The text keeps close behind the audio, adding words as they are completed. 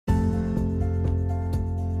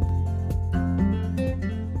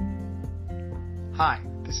Hi,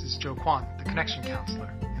 this is Joe Kwan, the Connection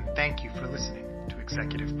Counselor, and thank you for listening to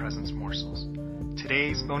Executive Presence Morsels.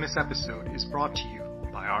 Today's bonus episode is brought to you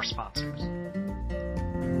by our sponsors.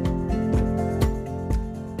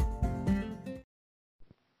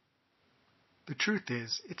 The truth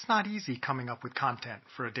is, it's not easy coming up with content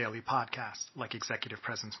for a daily podcast like Executive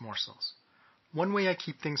Presence Morsels. One way I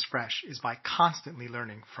keep things fresh is by constantly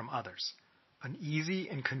learning from others. An easy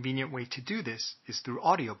and convenient way to do this is through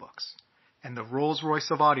audiobooks, and the Rolls-Royce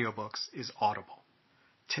of audiobooks is Audible.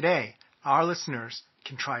 Today, our listeners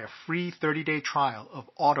can try a free 30-day trial of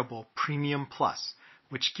Audible Premium Plus,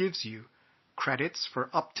 which gives you credits for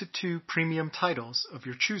up to 2 premium titles of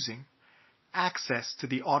your choosing, access to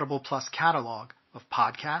the Audible Plus catalog of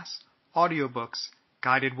podcasts, audiobooks,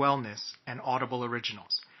 guided wellness, and Audible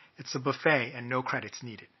originals. It's a buffet and no credits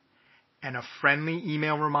needed. And a friendly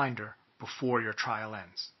email reminder before your trial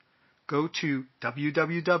ends. Go to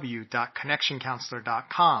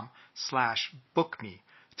www.connectioncounselor.com/bookme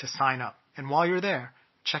to sign up. And while you're there,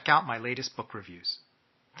 check out my latest book reviews.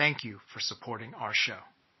 Thank you for supporting our show.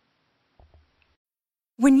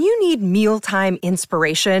 When you need mealtime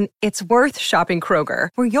inspiration, it's worth shopping Kroger,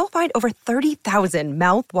 where you'll find over 30,000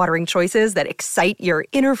 mouth-watering choices that excite your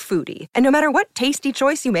inner foodie. And no matter what tasty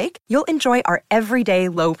choice you make, you'll enjoy our everyday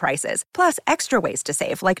low prices, plus extra ways to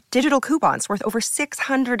save, like digital coupons worth over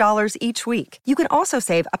 $600 each week. You can also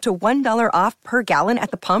save up to $1 off per gallon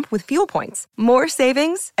at the pump with fuel points. More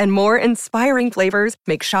savings and more inspiring flavors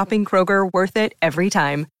make shopping Kroger worth it every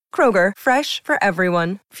time. Kroger, fresh for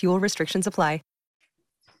everyone. Fuel restrictions apply.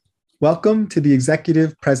 Welcome to the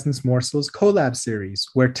Executive Presence Morsels collab series,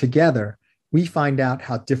 where together we find out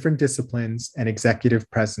how different disciplines and executive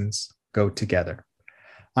presence go together.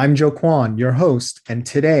 I'm Joe Kwan, your host, and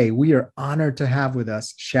today we are honored to have with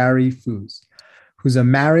us Shari Foos, who's a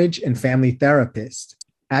marriage and family therapist,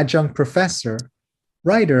 adjunct professor,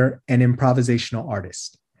 writer, and improvisational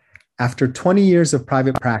artist. After 20 years of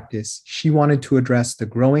private practice, she wanted to address the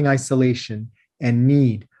growing isolation and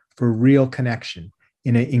need for real connection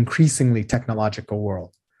in an increasingly technological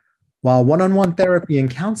world. While one-on-one therapy and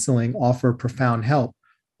counseling offer profound help,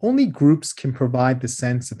 only groups can provide the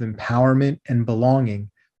sense of empowerment and belonging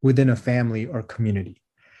within a family or community.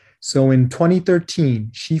 So in 2013,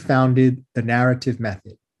 she founded The Narrative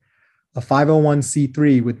Method, a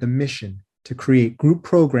 501c3 with the mission to create group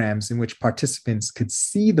programs in which participants could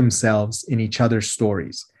see themselves in each other's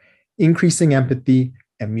stories, increasing empathy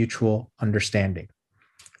and mutual understanding.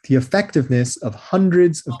 The effectiveness of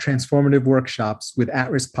hundreds of transformative workshops with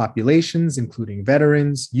at-risk populations, including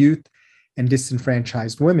veterans, youth, and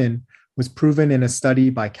disenfranchised women, was proven in a study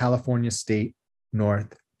by California State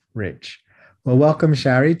Northridge. Well, welcome,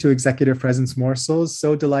 Shari, to Executive Presence Morsels.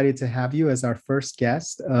 So delighted to have you as our first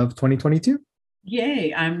guest of 2022.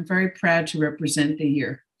 Yay, I'm very proud to represent the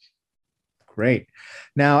year. Great.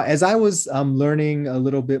 Now, as I was learning a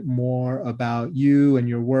little bit more about you and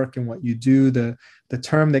your work and what you do, the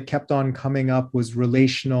term that kept on coming up was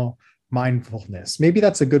relational mindfulness. Maybe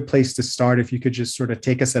that's a good place to start if you could just sort of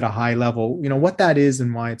take us at a high level, what that is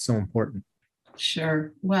and why it's so important.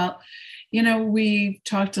 Sure. Well, we've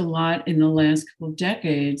talked a lot in the last couple of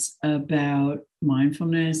decades about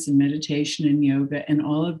mindfulness and meditation and yoga and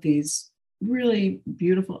all of these really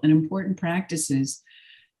beautiful and important practices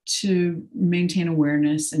to maintain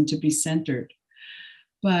awareness and to be centered.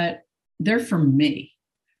 But they're for me.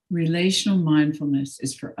 Relational mindfulness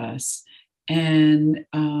is for us. And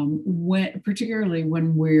particularly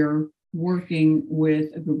when we're working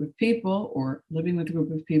with a group of people or living with a group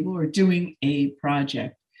of people or doing a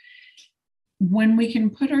project, when we can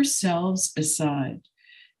put ourselves aside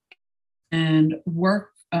and work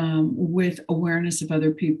with awareness of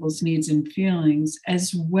other people's needs and feelings,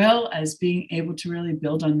 as well as being able to really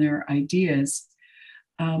build on their ideas,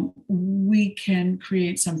 we can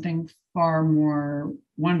create something far more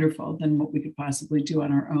wonderful than what we could possibly do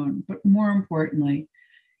on our own. But more importantly,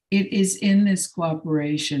 it is in this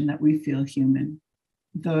cooperation that we feel human.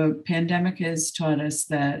 The pandemic has taught us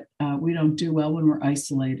that we don't do well when we're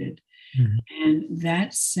isolated. Mm-hmm. And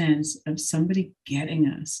that sense of somebody getting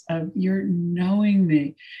us, of you're knowing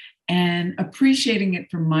me and appreciating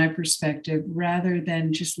it from my perspective, rather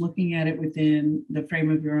than just looking at it within the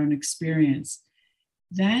frame of your own experience.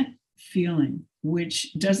 That feeling,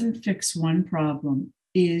 which doesn't fix one problem,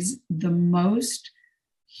 is the most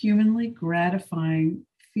humanly gratifying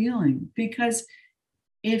feeling. Because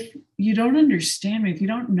if you don't understand me, if you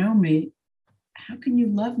don't know me, how can you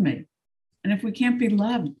love me? And if we can't be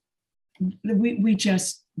loved, we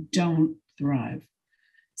just don't thrive.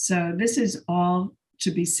 So this is all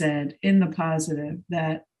to be said in the positive,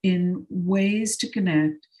 that in ways to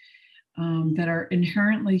connect, that are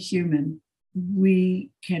inherently human,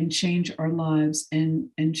 we can change our lives and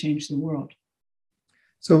change the world.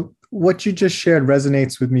 So what you just shared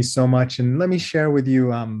resonates with me so much. And let me share with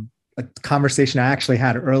you a conversation I actually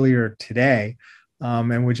had earlier today,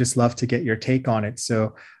 and would just love to get your take on it.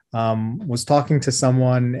 So was talking to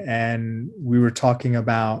someone, and we were talking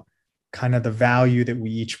about kind of the value that we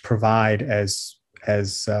each provide as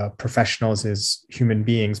professionals, as human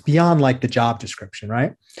beings, beyond like the job description,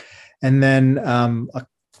 right? And then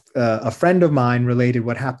a friend of mine related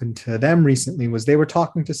what happened to them recently was they were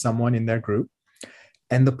talking to someone in their group,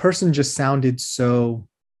 and the person just sounded so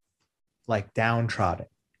like downtrodden,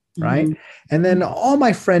 right? Mm-hmm. And then all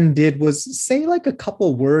my friend did was say like a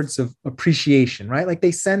couple words of appreciation, right? Like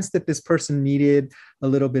they sensed that this person needed a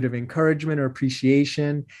little bit of encouragement or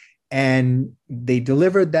appreciation, and they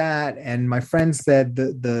delivered that. And my friend said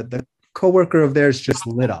the coworker of theirs just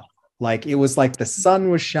lit up. Like it was like the sun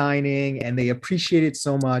was shining, and they appreciated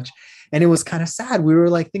so much. And it was kind of sad. We were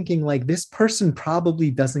like thinking like this person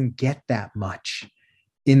probably doesn't get that much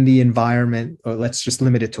in the environment, or let's just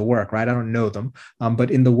limit it to work, right? I don't know them,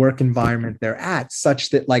 but in the work environment they're at,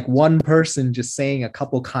 such that like one person just saying a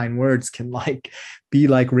couple kind words can like be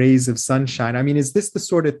like rays of sunshine. I mean, is this the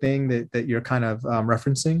sort of thing that you're kind of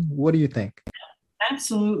referencing? What do you think?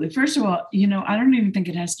 Absolutely. First of all, I don't even think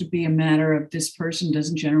it has to be a matter of this person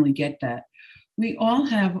doesn't generally get that. We all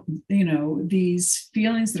have, these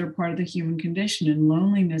feelings that are part of the human condition, and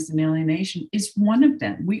loneliness and alienation is one of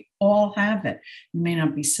them. We all have it. You may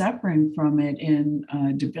not be suffering from it in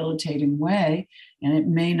a debilitating way, and it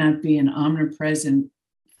may not be an omnipresent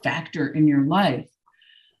factor in your life,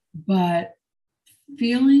 but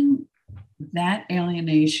feeling that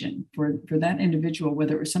alienation for that individual,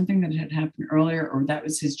 whether it was something that had happened earlier or that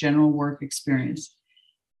was his general work experience,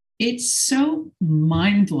 it's so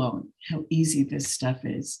mind-blowing how easy this stuff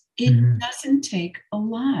is. It doesn't take a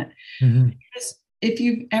lot. Because if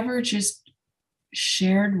you've ever just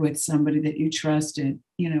shared with somebody that you trusted,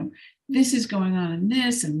 this is going on in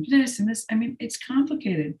this and this and this. I mean, it's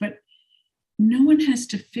complicated, but no one has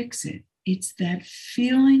to fix it. It's that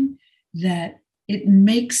feeling that it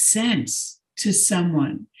makes sense to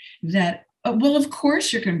someone that, well, of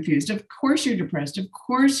course you're confused. Of course you're depressed. Of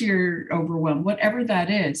course you're overwhelmed, whatever that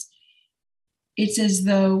is. It's as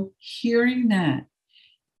though hearing that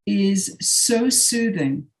is so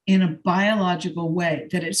soothing in a biological way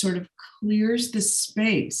that it sort of clears the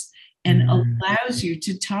space and allows you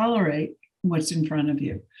to tolerate what's in front of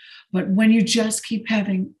you. But when you just keep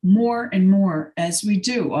having more and more, as we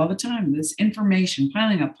do all the time, this information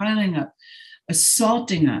piling up,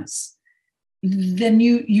 assaulting us, then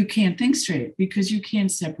you can't think straight because you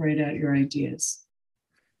can't separate out your ideas.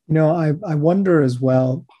 I wonder as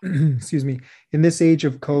well, excuse me, in this age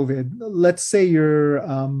of COVID, let's say you're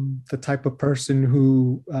the type of person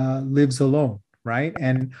who lives alone, right?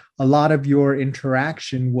 And a lot of your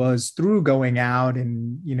interaction was through going out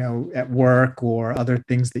and, at work or other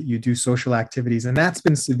things that you do, social activities, and that's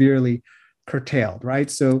been severely curtailed, right?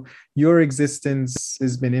 So your existence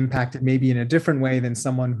has been impacted maybe in a different way than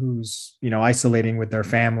someone who's, isolating with their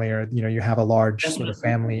family, or, you have a large sort of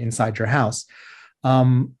family inside your house.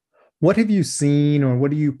 What have you seen, or what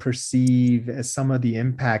do you perceive as some of the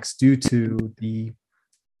impacts due to the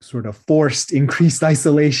sort of forced increased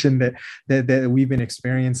isolation that we've been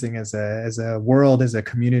experiencing as a world, as a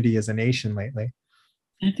community, as a nation lately?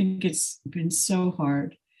 I think it's been so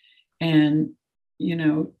hard. And,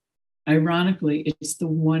 ironically, it's the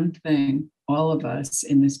one thing all of us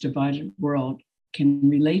in this divided world can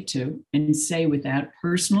relate to and say without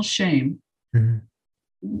personal shame.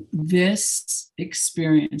 This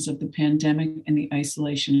experience of the pandemic and the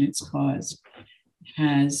isolation it's caused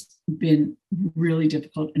has been really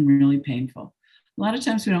difficult and really painful. A lot of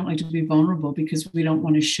times we don't like to be vulnerable because we don't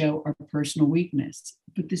want to show our personal weakness,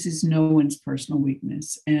 but this is no one's personal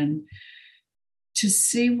weakness. And to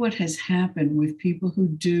see what has happened with people who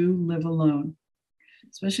do live alone,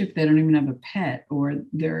 especially if they don't even have a pet, or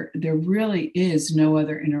there really is no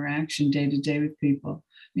other interaction day to day with people.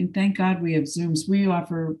 I mean, thank God we have Zooms. We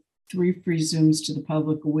offer 3 free Zooms to the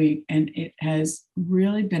public a week, and it has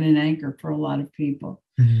really been an anchor for a lot of people.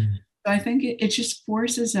 So I think it just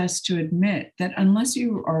forces us to admit that unless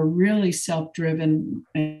you are really self-driven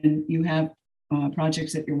and you have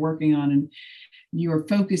projects that you're working on and your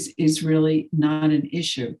focus is really not an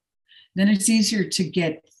issue, then it's easier to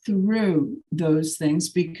get through those things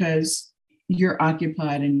because you're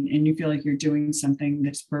occupied and you feel like you're doing something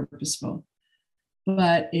that's purposeful.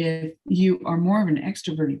 But if you are more of an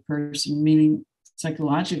extroverted person, meaning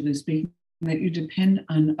psychologically speaking, that you depend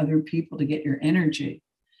on other people to get your energy,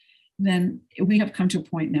 then we have come to a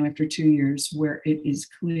point now after 2 years where it is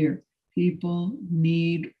clear people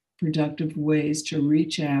need productive ways to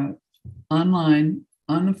reach out online,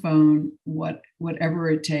 on the phone, whatever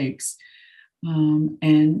it takes.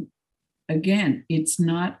 And again, it's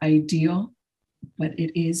not ideal, but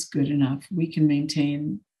it is good enough. We can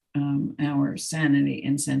maintain our sanity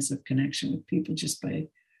and sense of connection with people just by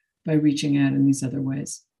reaching out in these other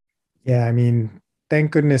ways. Yeah, I mean,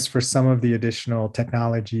 thank goodness for some of the additional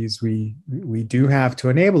technologies we do have to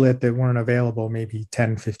enable it that weren't available maybe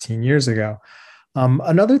 10, 15 years ago.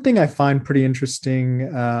 Another thing I find pretty interesting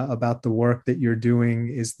about the work that you're doing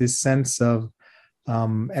is this sense of,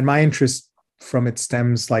 and my interest from it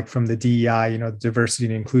stems like from the DEI, the diversity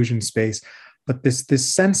and inclusion space, but this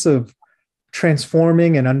sense of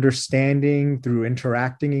transforming and understanding through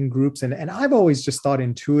interacting in groups. And I've always just thought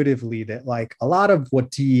intuitively that like a lot of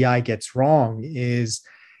what DEI gets wrong is,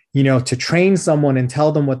 to train someone and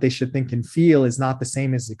tell them what they should think and feel is not the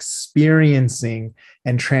same as experiencing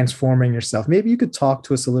and transforming yourself. Maybe you could talk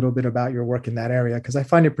to us a little bit about your work in that area, because I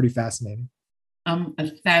find it pretty fascinating. I'm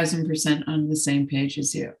 1,000% on the same page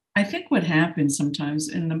as you. I think what happens sometimes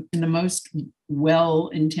in the most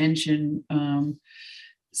well-intentioned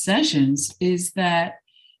sessions is that,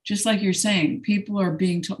 just like you're saying, people are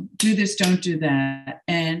being told, do this, don't do that.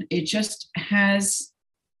 And it just has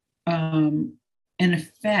an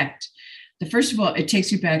effect. First of all, it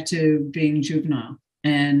takes you back to being juvenile.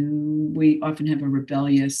 And we often have a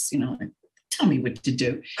rebellious, like, tell me what to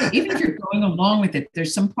do. Even if you're going along with it,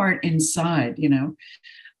 there's some part inside,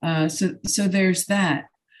 so there's that.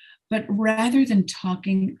 But rather than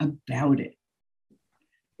talking about it,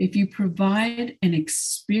 if you provide an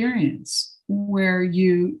experience where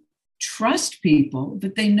you trust people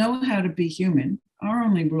that they know how to be human, our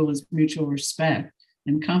only rule is mutual respect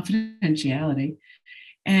and confidentiality,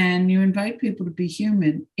 and you invite people to be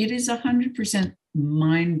human, it is 100%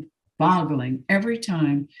 mind-boggling every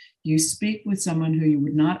time you speak with someone who you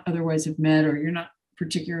would not otherwise have met, or you're not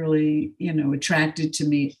particularly, attracted to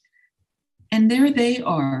meet. And there they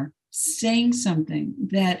are, saying something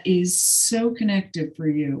that is so connective for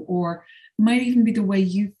you, or might even be the way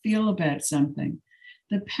you feel about something.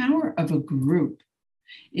 The power of a group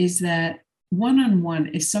is that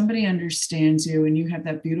one-on-one, if somebody understands you and you have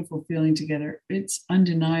that beautiful feeling together, it's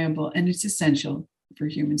undeniable and it's essential for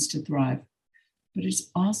humans to thrive. But it's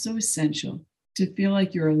also essential to feel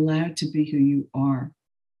like you're allowed to be who you are.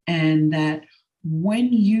 And that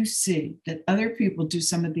when you see that other people do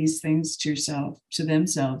some of these things to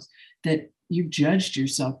themselves, that you've judged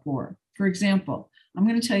yourself for example, I'm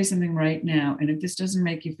going to tell you something right now, and if this doesn't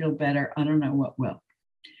make you feel better, I don't know what will.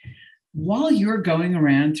 While you're going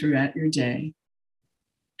around throughout your day,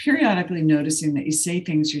 periodically noticing that you say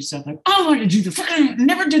things to yourself like, oh, I want to do the fucking,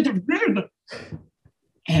 never did the.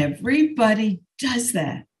 Everybody does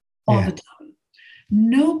that all the time.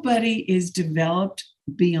 Nobody is developed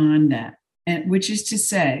beyond that. And which is to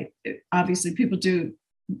say, obviously people do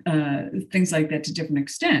things like that to different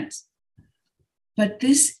extents. But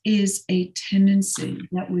this is a tendency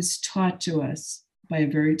that was taught to us by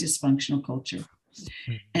a very dysfunctional culture.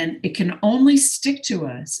 And it can only stick to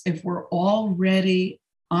us if we're already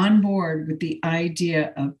on board with the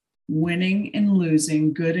idea of winning and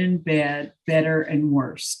losing, good and bad, better and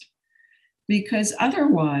worst. Because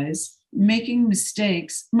otherwise, making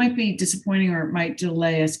mistakes might be disappointing, or it might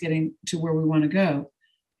delay us getting to where we want to go.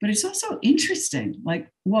 But it's also interesting,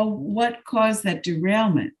 like, well, what caused that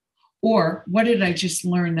derailment? Or what did I just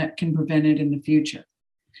learn that can prevent it in the future?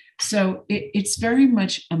 So it's very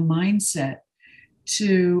much a mindset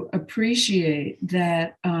to appreciate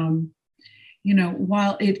that,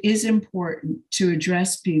 while it is important to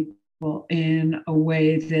address people in a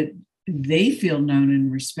way that they feel known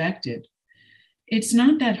and respected, it's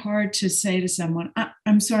not that hard to say to someone,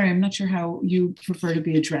 I'm sorry, I'm not sure how you prefer to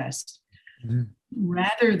be addressed. Mm-hmm.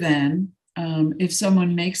 Rather than if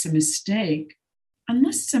someone makes a mistake,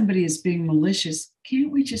 unless somebody is being malicious,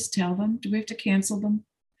 can't we just tell them? Do we have to cancel them?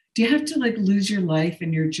 Do you have to lose your life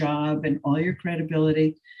and your job and all your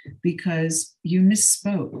credibility because you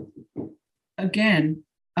misspoke? Again.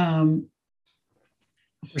 There's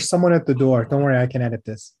someone at the door. Don't worry, I can edit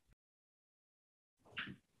this.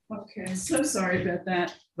 Okay, so sorry about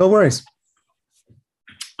that. No worries.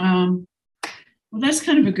 Well, that's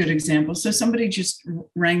kind of a good example. So somebody just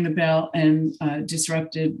rang the bell and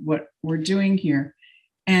disrupted what we're doing here.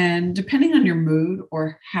 And depending on your mood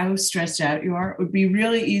or how stressed out you are, it would be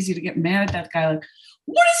really easy to get mad at that guy. Like,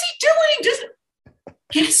 what is he doing?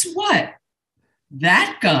 Guess what?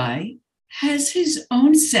 That guy has his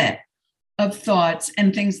own set of thoughts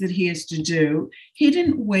and things that he has to do. He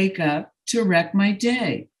didn't wake up to wreck my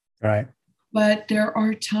day. Right. But there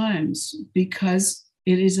are times, because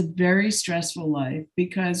it is a very stressful life,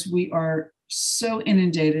 because we are so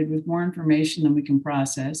inundated with more information than we can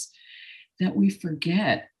process, that we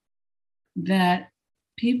forget that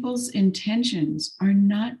people's intentions are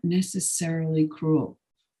not necessarily cruel.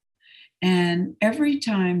 And every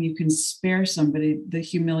time you can spare somebody the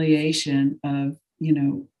humiliation of,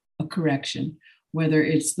 a correction, whether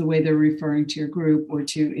it's the way they're referring to your group or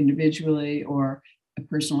to individually or a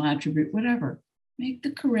personal attribute, whatever, make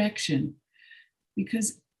the correction.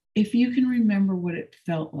 Because if you can remember what it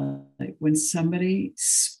felt like when somebody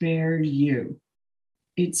spared you,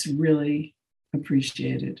 it's really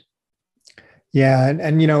appreciated. Yeah.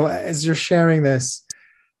 And as you're sharing this,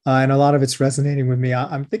 and a lot of it's resonating with me,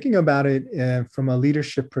 I'm thinking about it from a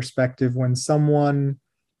leadership perspective. When someone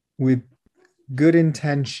with good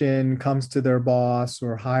intention comes to their boss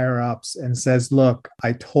or higher ups and says, look,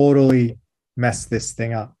 I totally messed this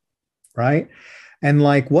thing up, right? And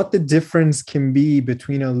like what the difference can be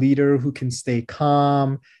between a leader who can stay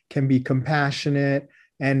calm, can be compassionate.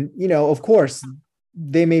 And, of course,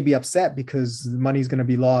 they may be upset because the money's going to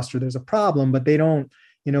be lost or there's a problem, but they don't,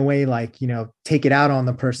 in a way, like, take it out on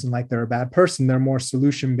the person like they're a bad person. They're more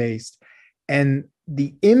solution based. And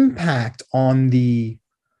the impact on the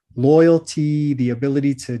loyalty, the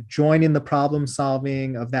ability to join in the problem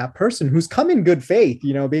solving of that person who's come in good faith,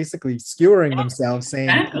 basically skewering themselves, saying,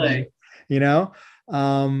 Exactly.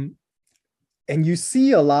 um, and you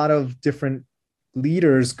see a lot of different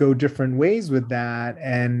leaders go different ways with that.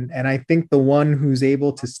 And I think the one who's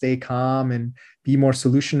able to stay calm and be more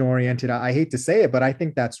solution oriented, I hate to say it, but I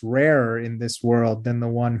think that's rarer in this world than the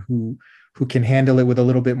one who can handle it with a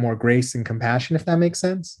little bit more grace and compassion, if that makes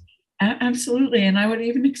sense. Absolutely. And I would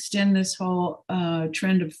even extend this whole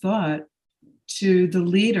trend of thought to the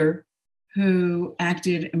leader who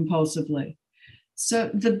acted impulsively. So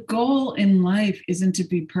the goal in life isn't to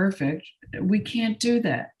be perfect. We can't do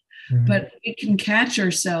that. Mm-hmm. But we can catch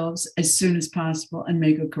ourselves as soon as possible and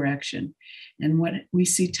make a correction. And what we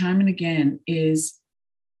see time and again is,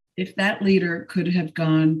 if that leader could have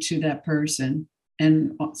gone to that person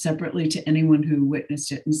and separately to anyone who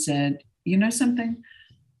witnessed it and said, something,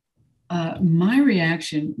 my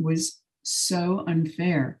reaction was so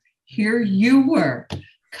unfair. Here you were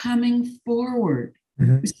coming forward,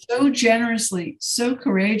 mm-hmm. so generously, so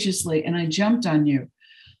courageously, and I jumped on you.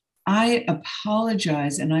 I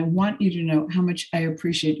apologize, and I want you to know how much I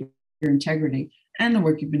appreciate your integrity and the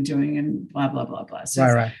work you've been doing, and blah, blah, blah, blah. So,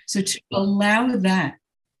 right. So to allow that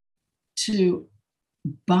to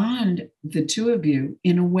bond the two of you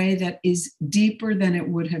in a way that is deeper than it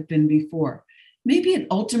would have been before. Maybe it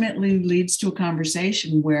ultimately leads to a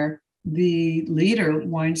conversation where the leader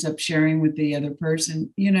winds up sharing with the other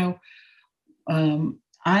person,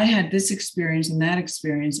 I had this experience and that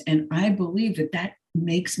experience, and I believe that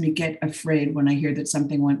makes me get afraid when I hear that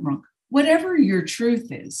something went wrong. Whatever your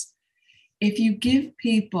truth is, if you give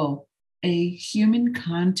people a human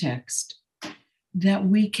context that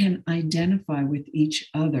we can identify with each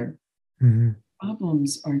other, mm-hmm.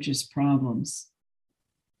 problems are just problems.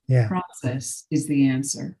 Yeah. Process is the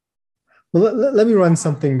answer. Well, let me run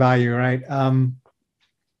something by you, right?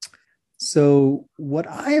 So what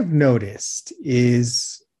I have noticed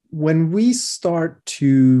is when we start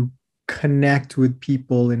to connect with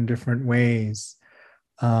people in different ways,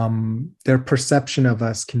 their perception of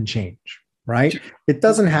us can change, right? It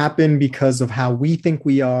doesn't happen because of how we think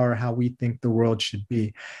we are, how we think the world should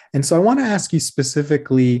be. And so I want to ask you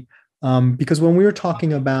specifically, because when we were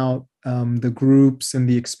talking about the groups and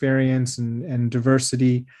the experience and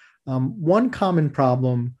diversity, one common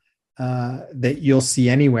problem that you'll see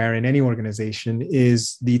anywhere in any organization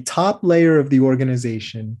is the top layer of the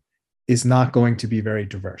organization is not going to be very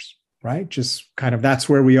diverse, right? Just kind of, that's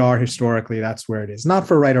where we are historically. That's where it is. Not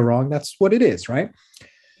for right or wrong. That's what it is, right?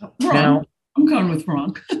 Wrong. Now, I'm going with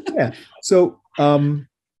wrong. Yeah. So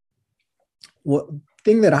what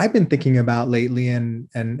thing that I've been thinking about lately and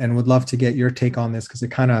would love to get your take on this, because it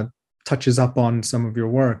kind of touches up on some of your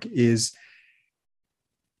work, is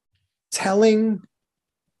telling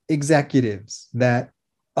executives that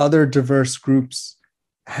other diverse groups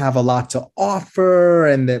have a lot to offer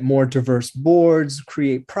and that more diverse boards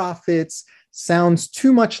create profits sounds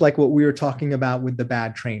too much like what we were talking about with the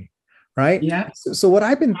bad training, right? Yeah. So what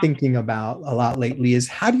I've been thinking about a lot lately is,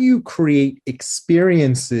 how do you create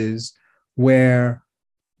experiences where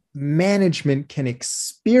management can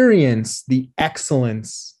experience the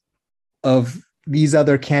excellence of these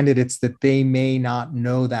other candidates that they may not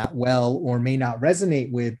know that well or may not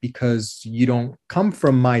resonate with because you don't come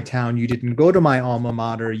from my town, you didn't go to my alma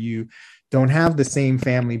mater, you don't have the same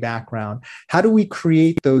family background? How do we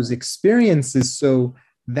create those experiences so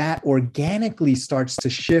that organically starts to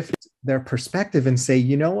shift their perspective and say,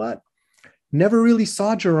 you know what? Never really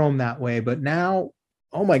saw Jerome that way, but now,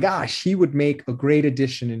 oh my gosh, he would make a great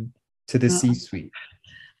addition to the C-suite.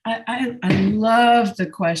 I love the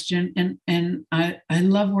question, and I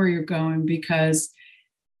love where you're going, because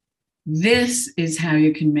this is how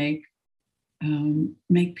you can make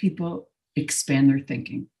people expand their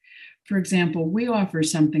thinking. For example, we offer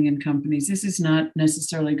something in companies. This is not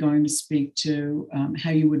necessarily going to speak to how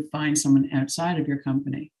you would find someone outside of your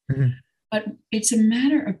company. Mm-hmm. But it's a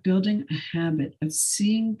matter of building a habit of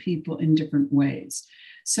seeing people in different ways.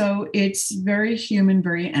 So it's very human,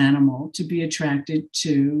 very animal to be attracted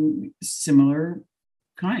to similar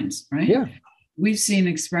kinds, right? Yeah. We've seen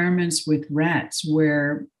experiments with rats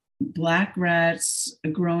where Black rats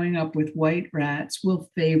growing up with white rats will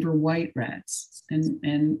favor white rats.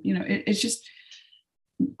 And you know, it's just,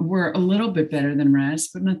 we're a little bit better than rats,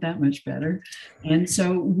 but not that much better. And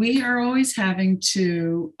so we are always having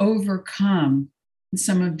to overcome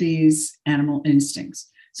some of these animal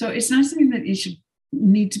instincts. So it's not something that you should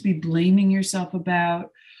need to be blaming yourself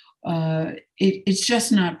about. It's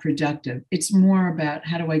just not productive. It's more about,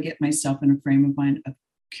 how do I get myself in a frame of mind of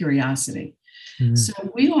curiosity? Mm-hmm. So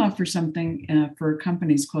we offer something for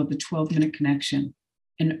companies called the 12-minute connection.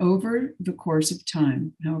 And over the course of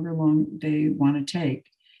time, however long they want to take,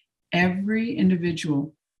 every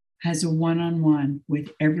individual has a one-on-one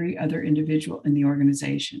with every other individual in the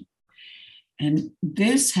organization. And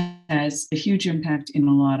this has a huge impact in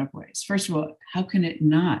a lot of ways. First of all, how can it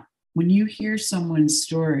not? When you hear someone's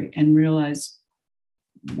story and realize,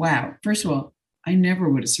 wow, first of all, I never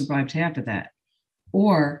would have survived half of that.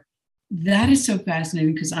 Or, that is so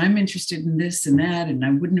fascinating because I'm interested in this and that, and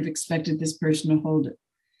I wouldn't have expected this person to hold it.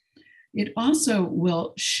 It also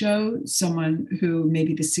will show someone who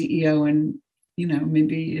maybe the CEO, and you know,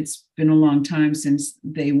 maybe it's been a long time since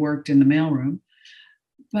they worked in the mailroom,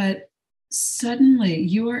 but suddenly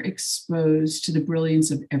you are exposed to the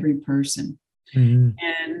brilliance of every person. Mm-hmm.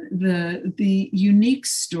 And the unique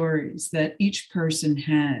stories that each person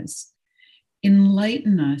has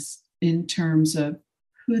enlighten us in terms of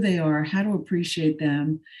who they are, how to appreciate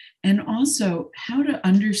them, and also how to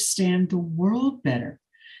understand the world better.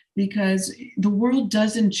 Because the world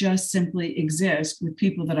doesn't just simply exist with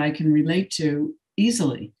people that I can relate to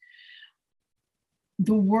easily.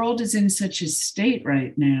 The world is in such a state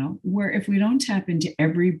right now where if we don't tap into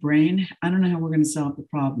every brain, I don't know how we're going to solve the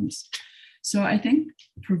problems. So I think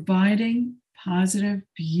providing positive,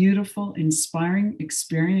 beautiful, inspiring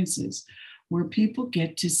experiences where people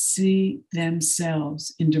get to see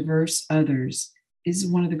themselves in diverse others is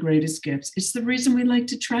one of the greatest gifts. It's the reason we like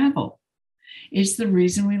to travel. It's the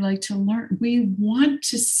reason we like to learn. We want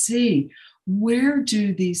to see, where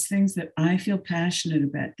do these things that I feel passionate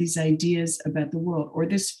about, these ideas about the world, or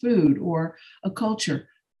this food, or a culture,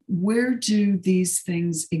 where do these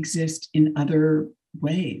things exist in other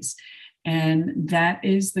ways? And that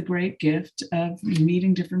is the great gift of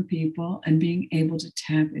meeting different people and being able to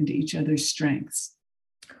tap into each other's strengths.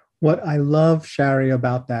 What I love, Shari,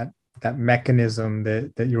 about that mechanism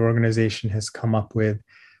that your organization has come up with,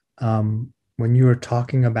 when you were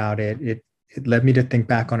talking about it, it led me to think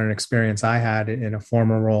back on an experience I had in a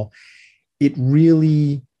former role. It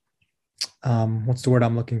really, what's the word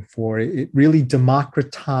I'm looking for? It really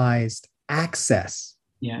democratized access.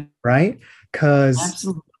 Yeah. Right? Because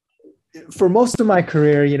for most of my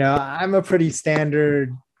career, you know, I'm a pretty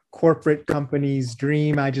standard corporate company's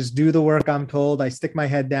dream. I just do the work I'm told. I stick my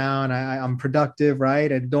head down. I'm productive,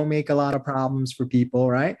 right? I don't make a lot of problems for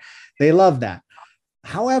people, right? They love that.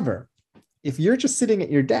 However, if you're just sitting at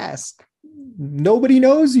your desk, nobody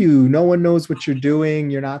knows you. No one knows what you're doing.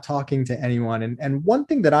 You're not talking to anyone. And one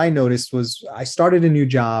thing that I noticed was I started a new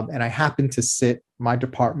job and I happened to sit, my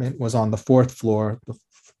department was on the 4th floor. The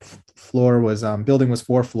floor was, building was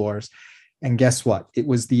 4 floors. And guess what? It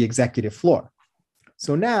was the executive floor.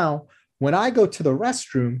 So now when I go to the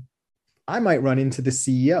restroom, I might run into the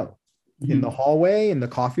CEO. In the hallway, in the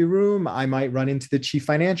coffee room, I might run into the chief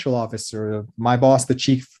financial officer. My boss, the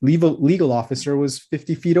chief legal officer, was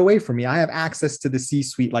 50 feet away from me. I have access to the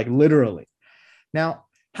C-suite, like literally. Now,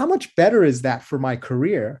 how much better is that for my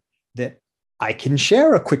career that I can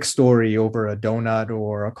share a quick story over a donut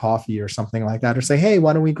or a coffee or something like that, or say, hey,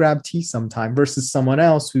 why don't we grab tea sometime, versus someone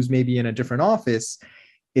else who's maybe in a different office?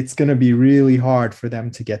 It's going to be really hard for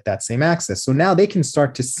them to get that same access. So now they can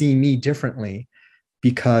start to see me differently,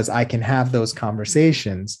 because I can have those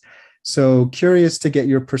conversations. So curious to get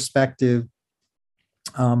your perspective,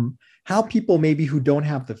 how people maybe who don't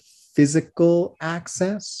have the physical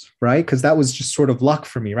access, right? Because that was just sort of luck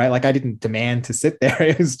for me, right? Like I didn't demand to sit there.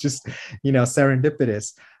 It was just,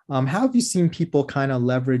 serendipitous. How have you seen people kind of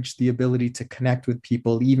leverage the ability to connect with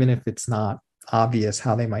people, even if it's not obvious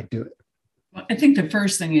how they might do it? Well, I think the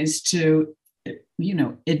first thing is to,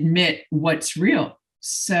 admit what's real.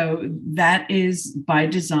 So that is by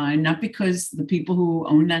design, not because the people who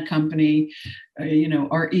own that company,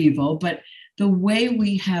 are evil, but the way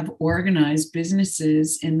we have organized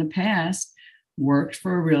businesses in the past worked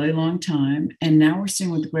for a really long time. And now we're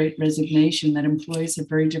seeing with great resignation that employees have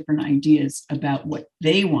very different ideas about what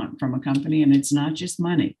they want from a company. And it's not just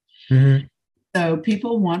money. Mm-hmm. So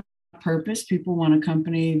people want purpose. People want a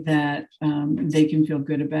company that they can feel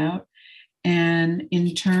good about. And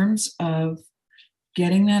in terms of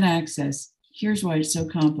getting that access, here's why it's so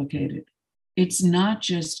complicated. It's not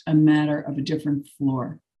just a matter of a different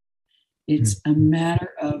floor. It's a matter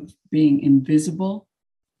of being invisible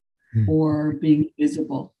or being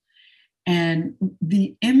visible. And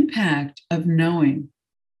the impact of knowing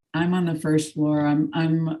I'm on the first floor,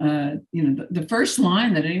 the first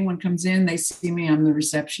line that anyone comes in, they see me, I'm the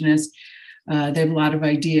receptionist. They have a lot of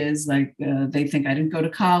ideas, like they think I didn't go to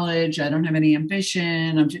college, I don't have any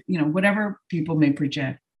ambition, I'm just, whatever people may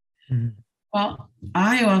project. Mm-hmm. Well,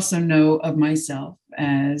 I also know of myself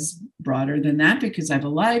as broader than that because I have a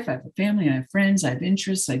life, I have a family, I have friends, I have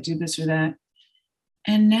interests, I do this or that.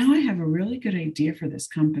 And now I have a really good idea for this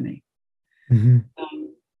company. Mm-hmm.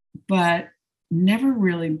 But never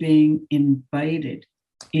really being invited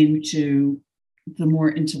into the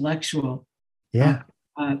more intellectual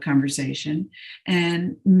conversation,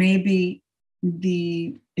 and maybe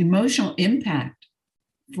the emotional impact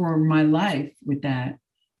for my life with that.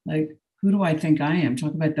 Like, who do I think I am?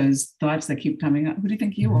 Talk about those thoughts that keep coming up. Who do you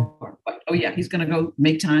think you are? Oh yeah, he's going to go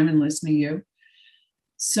make time and listen to you.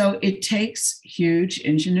 So it takes huge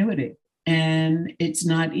ingenuity, and it's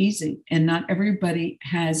not easy. And not everybody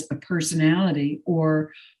has a personality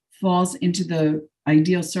or falls into the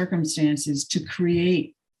ideal circumstances to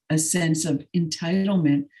create a sense of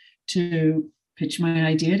entitlement to pitch my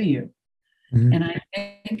idea to you. Mm-hmm. And I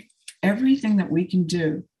think everything that we can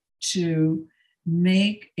do to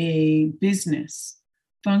make a business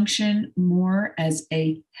function more as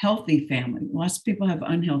a healthy family. Lots of people have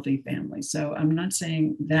unhealthy families, so I'm not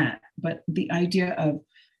saying that, but the idea of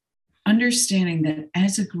understanding that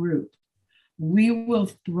as a group, we will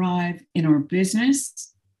thrive in our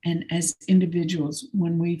business and as individuals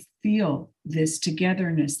when we feel this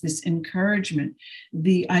togetherness, this encouragement,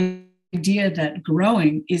 the idea that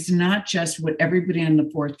growing is not just what everybody on the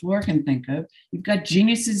fourth floor can think of. You've got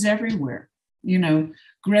geniuses everywhere.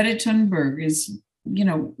 Greta Thunberg is,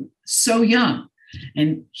 so young.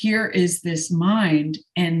 And here is this mind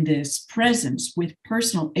and this presence with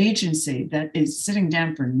personal agency that is sitting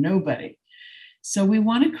down for nobody. So we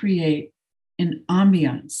want to create an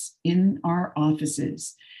ambiance in our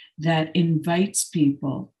offices that invites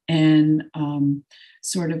people and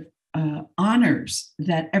honors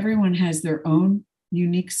that everyone has their own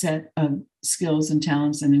unique set of skills and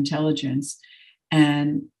talents and intelligence.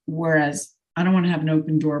 And whereas I don't want to have an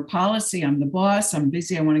open door policy, I'm the boss, I'm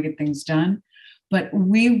busy, I want to get things done. But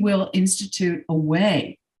we will institute a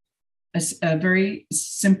way, a very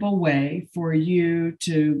simple way for you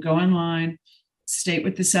to go online, state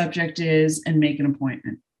what the subject is, and make an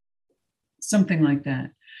appointment. Something like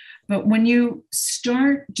that. But when you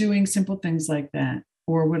start doing simple things like that,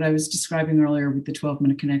 or what I was describing earlier with the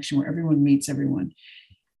 12-minute connection where everyone meets everyone,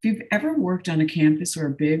 if you've ever worked on a campus or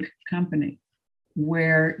a big company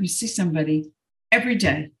where you see somebody every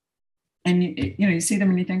day and you see them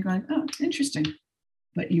and you think like, oh, interesting.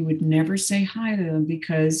 But you would never say hi to them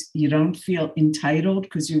because you don't feel entitled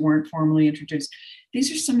because you weren't formally introduced.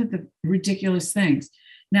 These are some of the ridiculous things.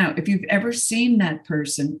 Now, if you've ever seen that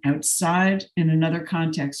person outside in another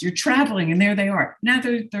context, you're traveling and there they are. Now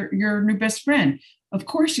they're your new best friend. Of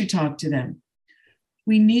course you talk to them.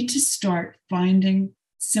 We need to start finding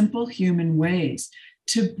simple human ways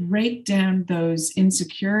to break down those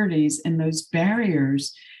insecurities and those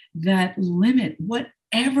barriers that limit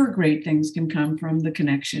whatever great things can come from the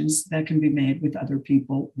connections that can be made with other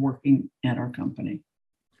people working at our company.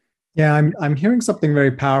 Yeah, I'm hearing something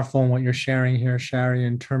very powerful in what you're sharing here, Shari,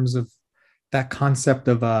 in terms of that concept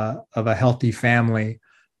of a healthy family.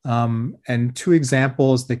 And two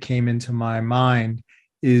examples that came into my mind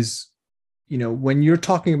is, when you're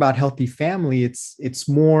talking about healthy family, it's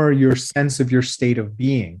more your sense of your state of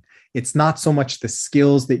being. It's not so much the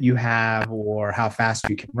skills that you have or how fast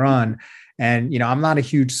you can run. And, I'm not a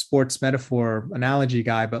huge sports metaphor analogy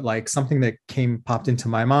guy, but like something that popped into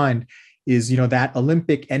my mind is, that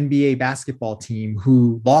Olympic NBA basketball team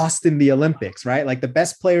who lost in the Olympics, right? Like the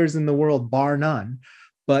best players in the world, bar none,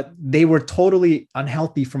 but they were totally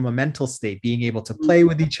unhealthy from a mental state, being able to play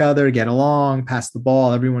with each other, get along, pass the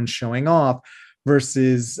ball, everyone's showing off,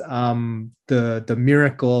 versus the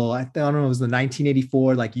miracle, I don't know, it was the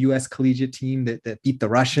 1984 like US collegiate team that beat the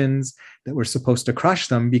Russians, that were supposed to crush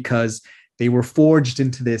them because they were forged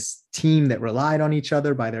into this team that relied on each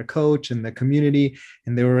other by their coach and the community,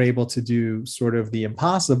 and they were able to do sort of the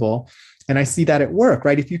impossible. And I see that at work,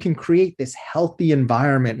 right? If you can create this healthy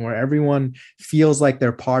environment where everyone feels like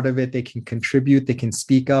they're part of it, they can contribute, they can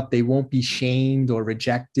speak up, they won't be shamed or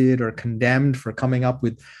rejected or condemned for coming up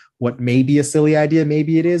with what may be a silly idea.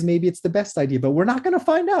 Maybe it is, maybe it's the best idea, but we're not going to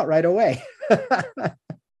find out right away.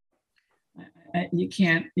 You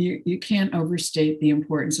can't overstate the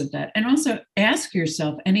importance of that. And also ask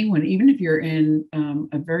yourself, anyone, even if you're in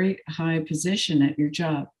a very high position at your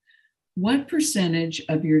job, what percentage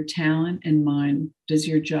of your talent and mind does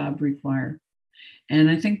your job require? And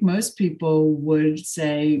I think most people would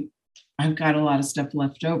say, I've got a lot of stuff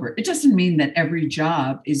left over. It doesn't mean that every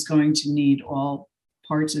job is going to need all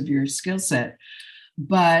parts of your skill set,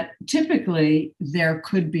 but typically there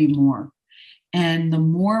could be more. And the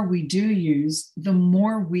more we do use, the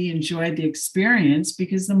more we enjoy the experience,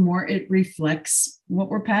 because the more it reflects what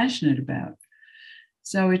we're passionate about.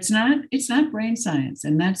 So it's not brain science,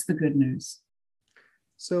 and that's the good news.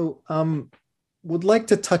 So would like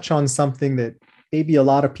to touch on something that maybe a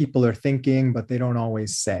lot of people are thinking, but they don't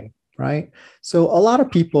always say, right? So a lot of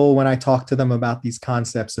people, when I talk to them about these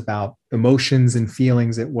concepts about emotions and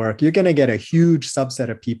feelings at work, you're going to get a huge subset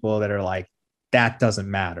of people that are like, that doesn't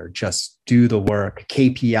matter. Just do the work,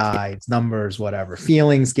 KPIs, numbers, whatever.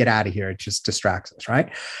 Feelings, get out of here. It just distracts us, right?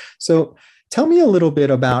 So tell me a little bit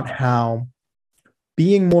about how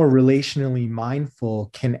being more relationally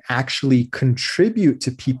mindful can actually contribute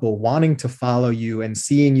to people wanting to follow you and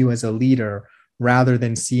seeing you as a leader, rather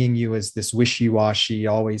than seeing you as this wishy-washy,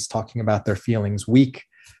 always talking about their feelings, weak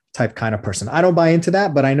type kind of person. I don't buy into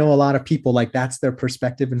that, but I know a lot of people, like, that's their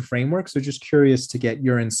perspective and framework. So just curious to get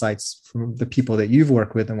your insights from the people that you've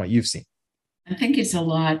worked with and what you've seen. I think it's a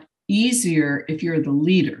lot easier if you're the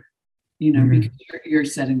leader, because you're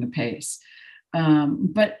setting the pace.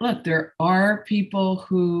 But look, there are people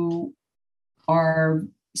who are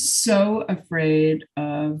so afraid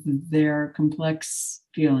of their complex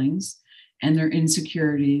feelings and their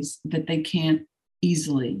insecurities that they can't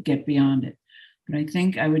easily get beyond it. But I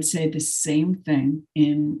think I would say the same thing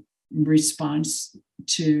in response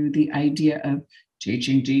to the idea of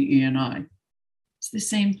teaching DE&I. It's the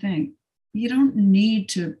same thing. You don't need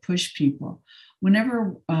to push people.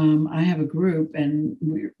 Whenever I have a group and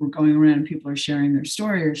we're going around and people are sharing their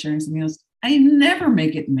story or sharing something else, I never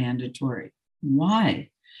make it mandatory. Why?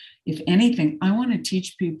 If anything, I want to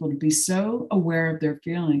teach people to be so aware of their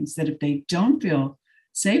feelings that if they don't feel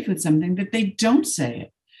safe with something, that they don't say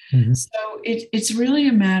it. Mm-hmm. So it's really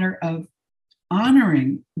a matter of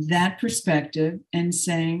honoring that perspective and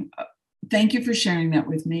saying, thank you for sharing that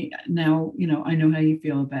with me. Now, I know how you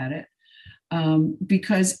feel about it.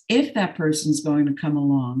 Because if that person's going to come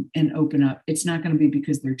along and open up, it's not going to be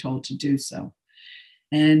because they're told to do so.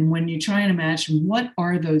 And when you try and imagine what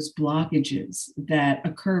are those blockages that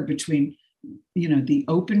occur between, the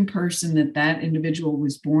open person that individual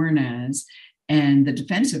was born as and the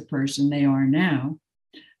defensive person they are now,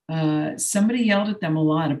 somebody yelled at them a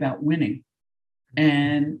lot about winning,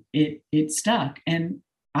 and it stuck. And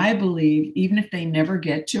I believe even if they never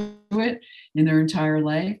get to it in their entire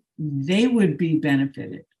life, they would be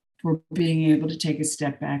benefited for being able to take a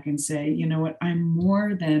step back and say, you know what, I'm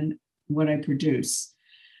more than what I produce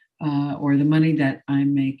or the money that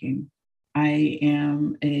I'm making. I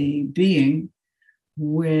am a being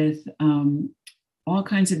with all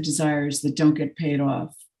kinds of desires that don't get paid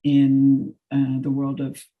off in the world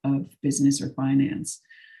of business or finance.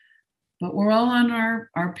 But we're all on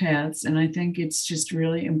our paths, and I think it's just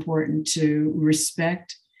really important to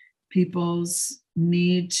respect people's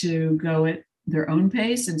need to go at their own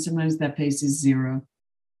pace, and sometimes that pace is zero.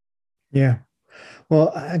 Yeah.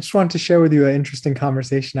 Well, I just wanted to share with you an interesting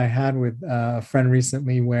conversation I had with a friend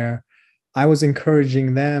recently, where I was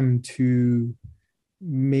encouraging them to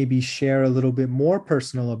maybe share a little bit more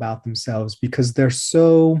personal about themselves, because they're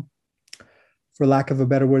so, for lack of a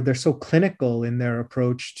better word, they're so clinical in their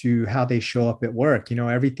approach to how they show up at work.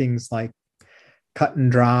 Everything's like cut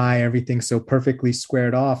and dry, everything's so perfectly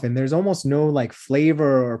squared off, and there's almost no like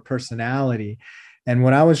flavor or personality. And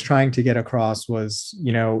what I was trying to get across was,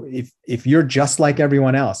 if you're just like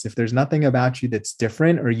everyone else, if there's nothing about you that's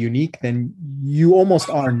different or unique, then you almost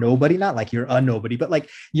are nobody. Not like you're a nobody, but like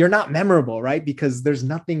you're not memorable, right? Because there's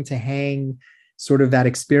nothing to hang sort of that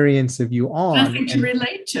experience of you on. Nothing to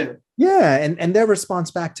relate to. Yeah. And their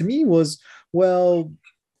response back to me was, well,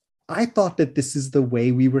 I thought that this is the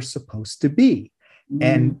way we were supposed to be.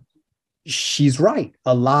 And she's right.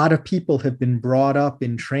 A lot of people have been brought up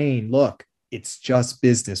and trained. Look, it's just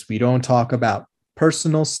business. We don't talk about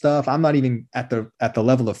personal stuff. I'm not even at the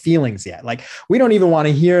level of feelings yet. Like, we don't even want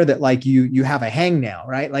to hear that, like, you have a hangnail,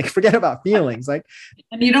 right? Like, forget about feelings. Like,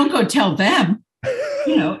 and you don't go tell them,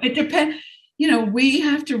 it depends. We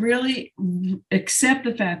have to really accept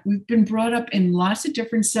the fact we've been brought up in lots of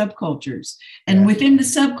different subcultures, and within the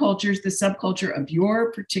subculture of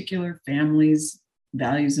your particular family's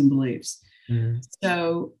values and beliefs.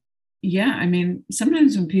 So,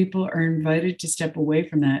 sometimes when people are invited to step away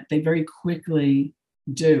from that, they very quickly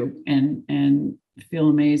do and feel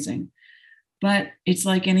amazing. But it's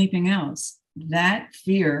like anything else. That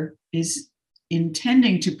fear is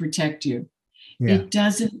intending to protect you. Yeah. It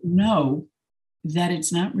doesn't know that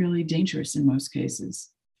it's not really dangerous in most cases.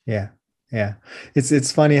 Yeah. Yeah.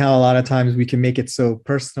 It's funny how a lot of times we can make it so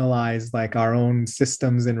personalized, like our own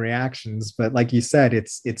systems and reactions. But like you said,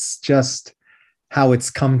 it's just how it's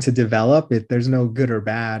come to develop. There's no good or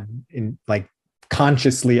bad in, like,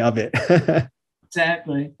 consciously of it.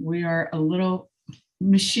 Exactly. We are a little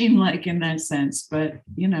machine-like in that sense, but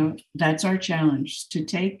that's our challenge, to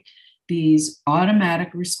take these automatic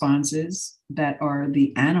responses that are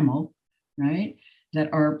the animal, right?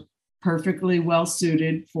 That are perfectly well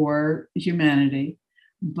suited for humanity,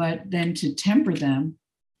 but then to temper them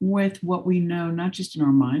with what we know, not just in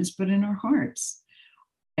our minds, but in our hearts.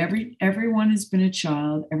 Everyone has been a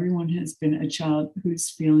child. Everyone has been a child whose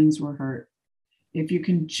feelings were hurt. If you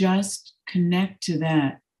can just connect to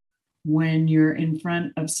that when you're in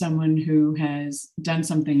front of someone who has done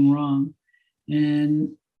something wrong,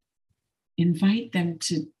 and invite them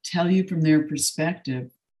to tell you from their perspective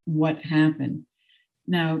what happened.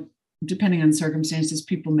 Now, depending on circumstances,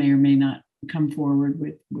 people may or may not come forward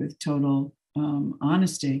with total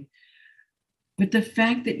honesty. But the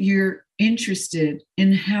fact that you're interested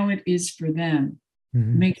in how it is for them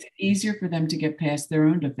makes it easier for them to get past their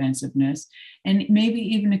own defensiveness, and maybe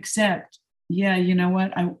even accept, you know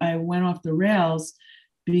what, I went off the rails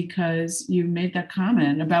because you made that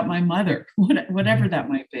comment about my mother, whatever that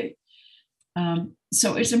might be.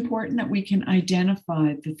 So it's important that we can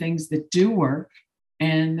identify the things that do work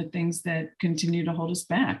and the things that continue to hold us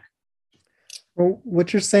back. Well,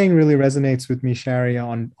 what you're saying really resonates with me, Shari,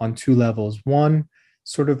 on two levels. One,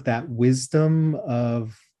 sort of that wisdom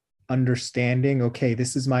of understanding, okay,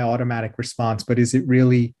 this is my automatic response, but is it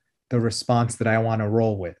really the response that I want to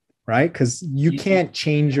roll with, right? Because you can't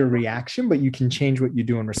change your reaction, but you can change what you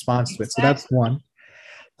do in response to it. So that's one.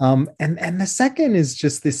 And the second is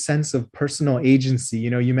just this sense of personal agency.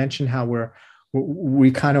 You mentioned how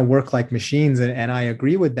we kind of work like machines, and I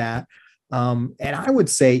agree with that. And I would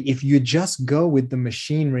say, if you just go with the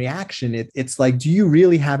machine reaction, it's like, do you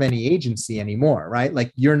really have any agency anymore, right?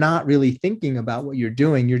 Like, you're not really thinking about what you're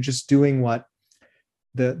doing. You're just doing what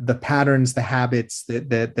the patterns, the habits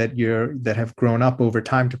that have grown up over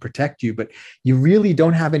time to protect you, but you really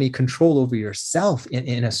don't have any control over yourself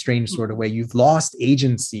in a strange sort of way. You've lost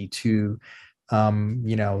agency to,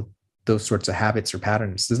 those sorts of habits or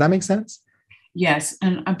patterns. Does that make sense? Yes.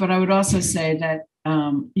 But I would also say that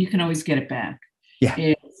you can always get it back. Yeah.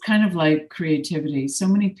 It's kind of like creativity. So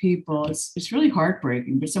many people, it's really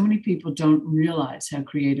heartbreaking, but so many people don't realize how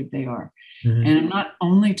creative they are. And I'm not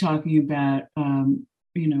only talking about,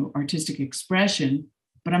 artistic expression,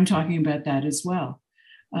 but I'm talking about that as well.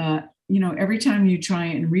 Every time you try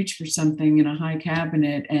and reach for something in a high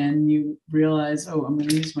cabinet and you realize, oh, I'm going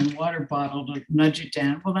to use my water bottle to nudge it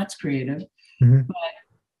down. Well, that's creative. But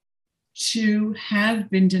to have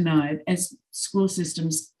been denied, as school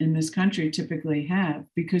systems in this country typically have,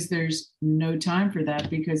 because there's no time for that,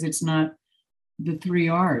 because it's not the 3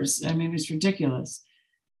 R's. I mean, it's ridiculous.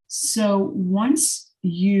 So once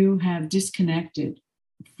you have disconnected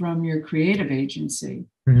from your creative agency,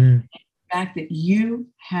 the fact that you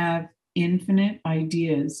have infinite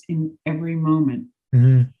ideas in every moment,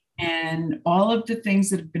 and all of the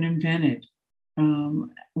things that have been invented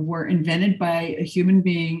were invented by a human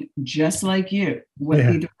being just like you,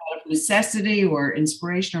 either out of necessity or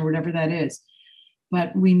inspiration or whatever that is.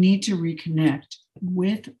 But we need to reconnect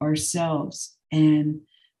with ourselves and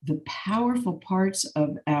the powerful parts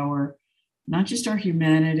of not just our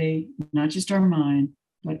humanity, not just our mind,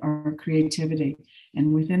 but our creativity.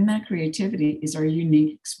 And within that creativity is our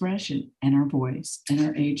unique expression and our voice and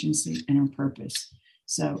our agency and our purpose.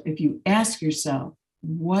 So if you ask yourself,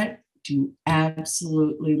 what do you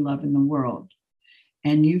absolutely love in the world?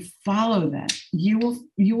 And you follow that, you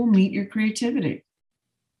will meet your creativity.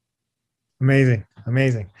 Amazing.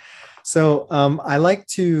 So I like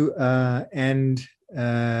to end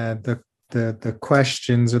the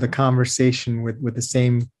questions or the conversation with the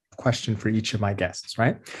same question for each of my guests,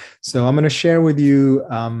 right? So I'm going to share with you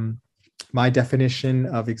my definition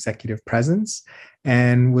of executive presence,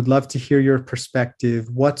 and would love to hear your perspective.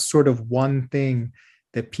 What's sort of one thing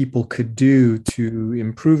that people could do to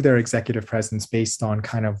improve their executive presence based on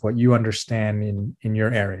kind of what you understand in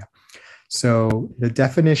your area? So the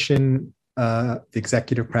definition of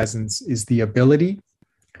executive presence is the ability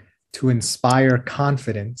to inspire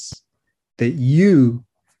confidence that you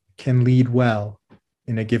can lead well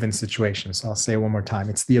in a given situation. So I'll say it one more time.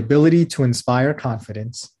 It's the ability to inspire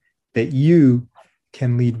confidence that you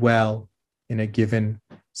can lead well in a given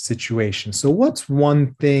situation. So what's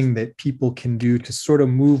one thing that people can do to sort of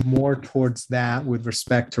move more towards that with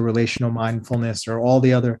respect to relational mindfulness or all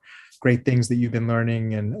the other great things that you've been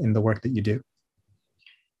learning in the work that you do?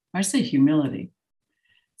 I say humility.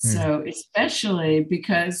 So especially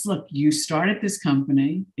because, look, you started this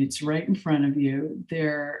company, it's right in front of you.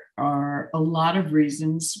 There are a lot of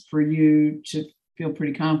reasons for you to feel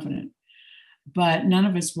pretty confident, but none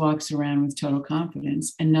of us walks around with total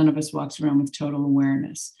confidence, and none of us walks around with total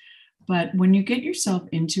awareness. But when you get yourself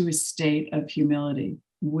into a state of humility,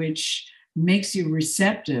 which makes you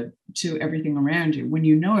receptive to everything around you, when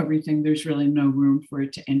you know everything, there's really no room for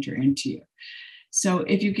it to enter into you. So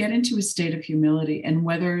if you get into a state of humility, and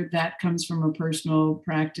whether that comes from a personal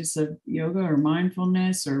practice of yoga or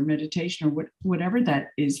mindfulness or meditation or whatever that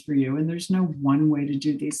is for you, and there's no one way to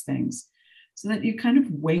do these things, so that you kind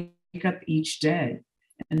of wake up each day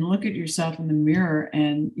and look at yourself in the mirror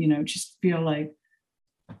and, just feel like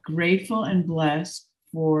grateful and blessed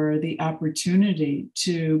for the opportunity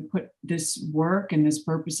to put this work and this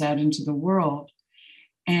purpose out into the world,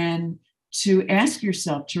 and to ask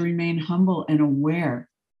yourself to remain humble and aware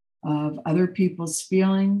of other people's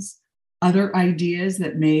feelings, other ideas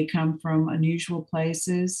that may come from unusual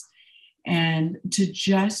places, and to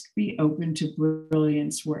just be open to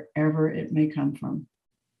brilliance wherever it may come from.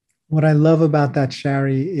 What I love about that,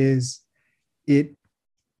 Shari, is it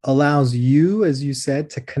allows you, as you said,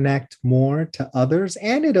 to connect more to others,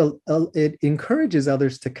 and it encourages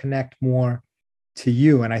others to connect more to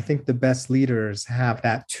you. And I think the best leaders have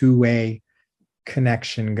that two-way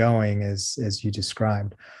connection going, as you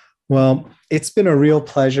described. Well, it's been a real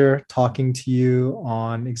pleasure talking to you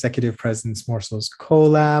on Executive Presence Morsels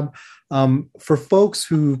Collab. For folks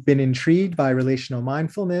who've been intrigued by relational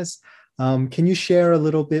mindfulness, can you share a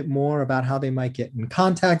little bit more about how they might get in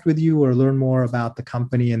contact with you or learn more about the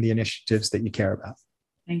company and the initiatives that you care about?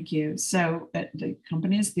 Thank you. So the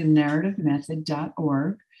company is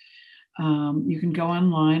thenarrativemethod.org. You can go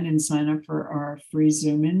online and sign up for our free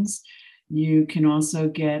Zoom-ins. You can also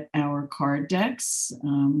get our card decks,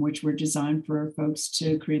 which were designed for folks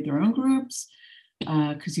to create their own groups,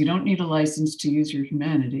 because you don't need a license to use your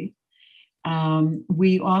humanity.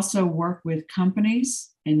 We also work with companies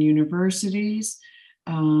and universities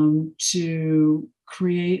to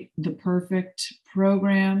create the perfect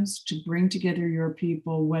programs to bring together your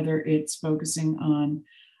people, whether it's focusing on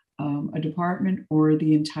a department or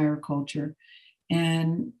the entire culture.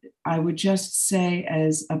 And I would just say,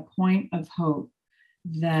 as a point of hope,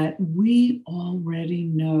 that we already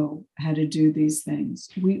know how to do these things.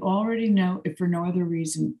 We already know, if for no other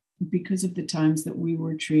reason, because of the times that we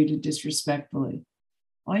were treated disrespectfully.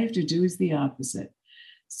 All you have to do is the opposite.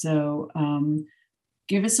 So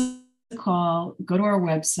give us a call, go to our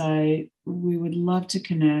website. We would love to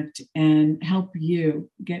connect and help you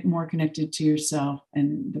get more connected to yourself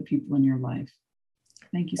and the people in your life.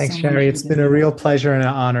 Thank you so much. Thanks, Shari. It's been a real pleasure and an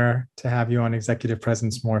honor to have you on Executive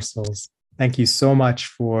Presence Morsels. Thank you so much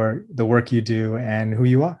for the work you do and who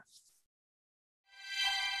you are.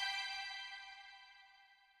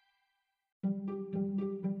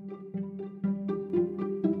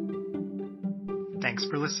 Thanks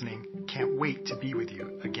for listening. Can't wait to be with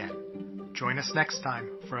you again. Join us next time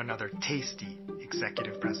for another tasty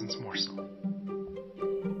Executive Presence Morsel.